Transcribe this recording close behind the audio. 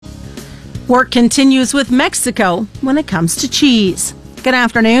Work continues with Mexico when it comes to cheese. Good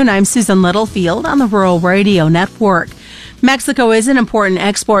afternoon, I'm Susan Littlefield on the Rural Radio Network. Mexico is an important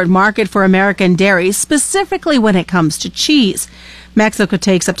export market for American dairy, specifically when it comes to cheese. Mexico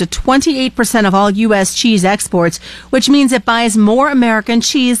takes up to 28% of all U.S. cheese exports, which means it buys more American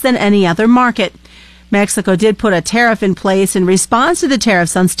cheese than any other market. Mexico did put a tariff in place in response to the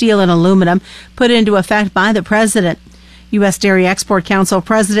tariffs on steel and aluminum put into effect by the president. U.S. Dairy Export Council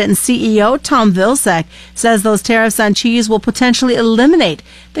President and CEO Tom Vilsack says those tariffs on cheese will potentially eliminate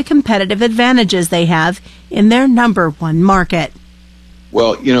the competitive advantages they have in their number one market.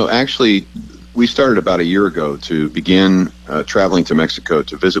 Well, actually, we started about a year ago to begin traveling to Mexico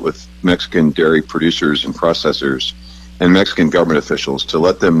to visit with Mexican dairy producers and processors and Mexican government officials to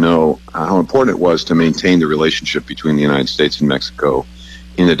let them know how important it was to maintain the relationship between the United States and Mexico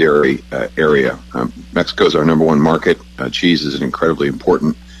in the dairy area. Mexico is our number one market. Cheese is an incredibly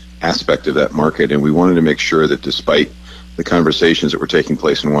important aspect of that market, and we wanted to make sure that despite the conversations that were taking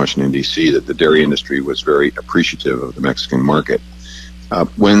place in Washington, D.C., that the dairy industry was very appreciative of the Mexican market.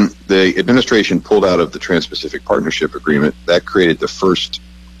 When the administration pulled out of the Trans-Pacific Partnership Agreement, that created the first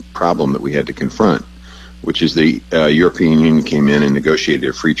problem that we had to confront, which is the European Union came in and negotiated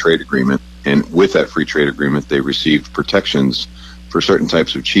a free trade agreement, and with that free trade agreement, they received protections for certain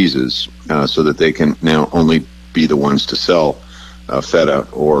types of cheeses so that they can now only be the ones to sell feta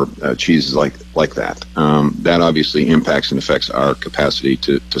or cheeses like that. That obviously impacts and affects our capacity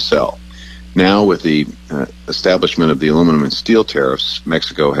to sell. Now, with the establishment of the aluminum and steel tariffs,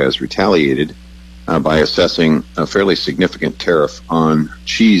 Mexico has retaliated by assessing a fairly significant tariff on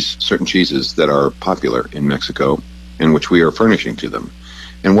certain cheeses that are popular in Mexico and which we are furnishing to them.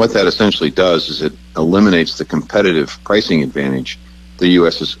 And what that essentially does is it eliminates the competitive pricing advantage the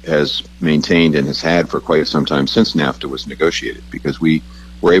U.S. has maintained and has had for quite some time since NAFTA was negotiated, because we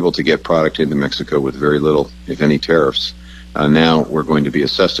were able to get product into Mexico with very little, if any, tariffs. Now we're going to be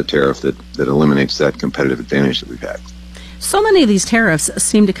assessed a tariff that eliminates that competitive advantage that we've had. So many of these tariffs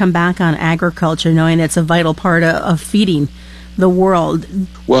seem to come back on agriculture, knowing it's a vital part of feeding the world.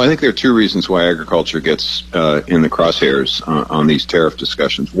 Well, I think there are two reasons why agriculture gets in the crosshairs on these tariff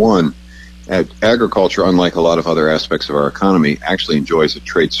discussions. One, agriculture, unlike a lot of other aspects of our economy, actually enjoys a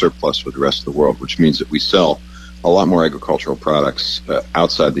trade surplus with the rest of the world, which means that we sell a lot more agricultural products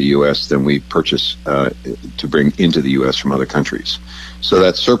outside the U.S. than we purchase to bring into the U.S. from other countries. So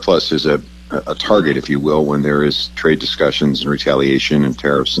that surplus is a target, if you will, when there is trade discussions and retaliation and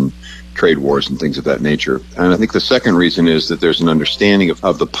tariffs and trade wars and things of that nature. And I think the second reason is that there's an understanding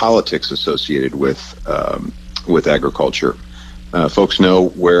of the politics associated with agriculture. Folks know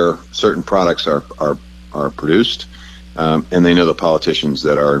where certain products are produced, and they know the politicians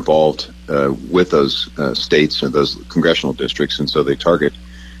that are involved with those states or those congressional districts, and so they target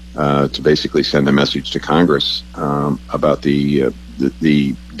to basically send a message to Congress about the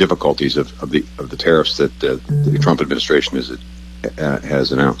difficulties of the tariffs that the Trump administration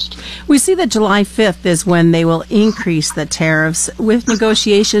has announced. We see that July 5th is when they will increase the tariffs. With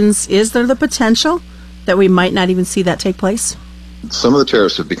negotiations, is there the potential that we might not even see that take place? Some of the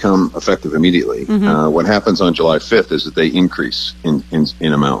tariffs have become effective immediately. Mm-hmm. What happens on July 5th is that they increase in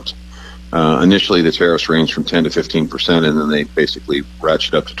amount. Initially, the tariffs range from 10 to 15%, and then they basically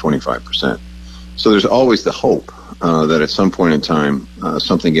ratchet up to 25%. So there's always the hope that at some point in time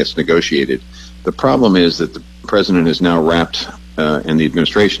something gets negotiated. The problem is that the president has now wrapped, and the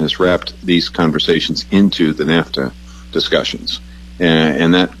administration has wrapped these conversations into the NAFTA discussions.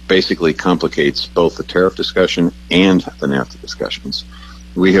 And that basically complicates both the tariff discussion and the NAFTA discussions.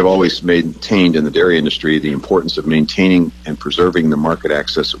 We have always maintained in the dairy industry the importance of maintaining and preserving the market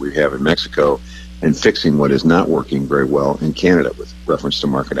access that we have in Mexico and fixing what is not working very well in Canada with reference to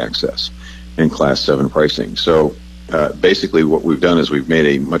market access and Class 7 pricing. So basically what we've done is we've made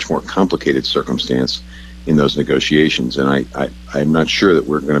a much more complicated circumstance in those negotiations, and I'm not sure that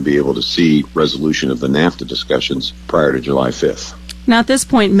we're going to be able to see resolution of the NAFTA discussions prior to July 5th. Now, at this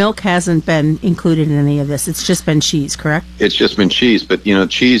point, milk hasn't been included in any of this. It's just been cheese, correct? It's just been cheese, but,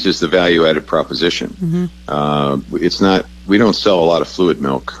 cheese is the value-added proposition. Mm-hmm. We don't sell a lot of fluid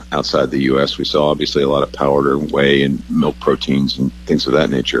milk outside the U.S. We sell, obviously, a lot of powder and whey and milk proteins and things of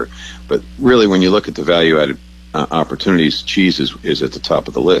that nature. But really, when you look at the value-added opportunities, cheese is at the top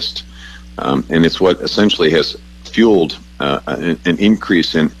of the list. And it's what essentially has fueled an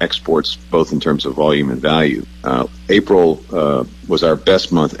increase in exports, both in terms of volume and value. April was our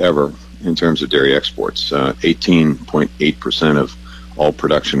best month ever in terms of dairy exports. 18.8% of all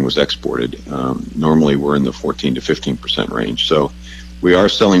production was exported. Normally we're in the 14 to 15% range. So we are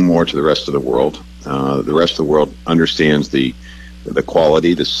selling more to the rest of the world. The rest of the world understands the the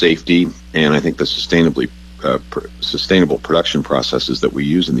quality, the safety, and I think the sustainable production processes that we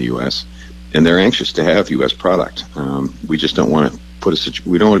use in the U.S. And they're anxious to have U.S. product. We just don't want to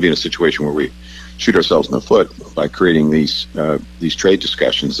we don't want to be in a situation where we shoot ourselves in the foot by creating these trade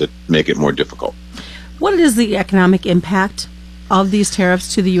discussions that make it more difficult. What is the economic impact of these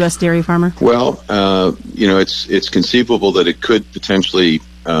tariffs to the U.S. dairy farmer? Well, it's conceivable that it could potentially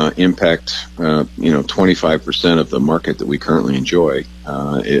impact 25% of the market that we currently enjoy.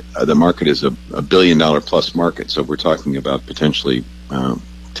 The market is a $1 billion plus market, so we're talking about potentially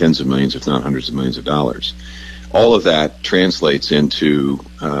tens of millions, if not hundreds of millions of dollars. All of that translates into,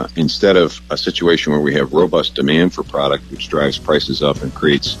 instead of a situation where we have robust demand for product, which drives prices up and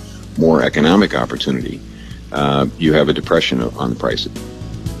creates more economic opportunity, you have a depression on the prices.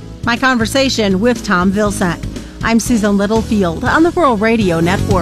 My conversation with Tom Vilsack. I'm Susan Littlefield on the Rural Radio Network.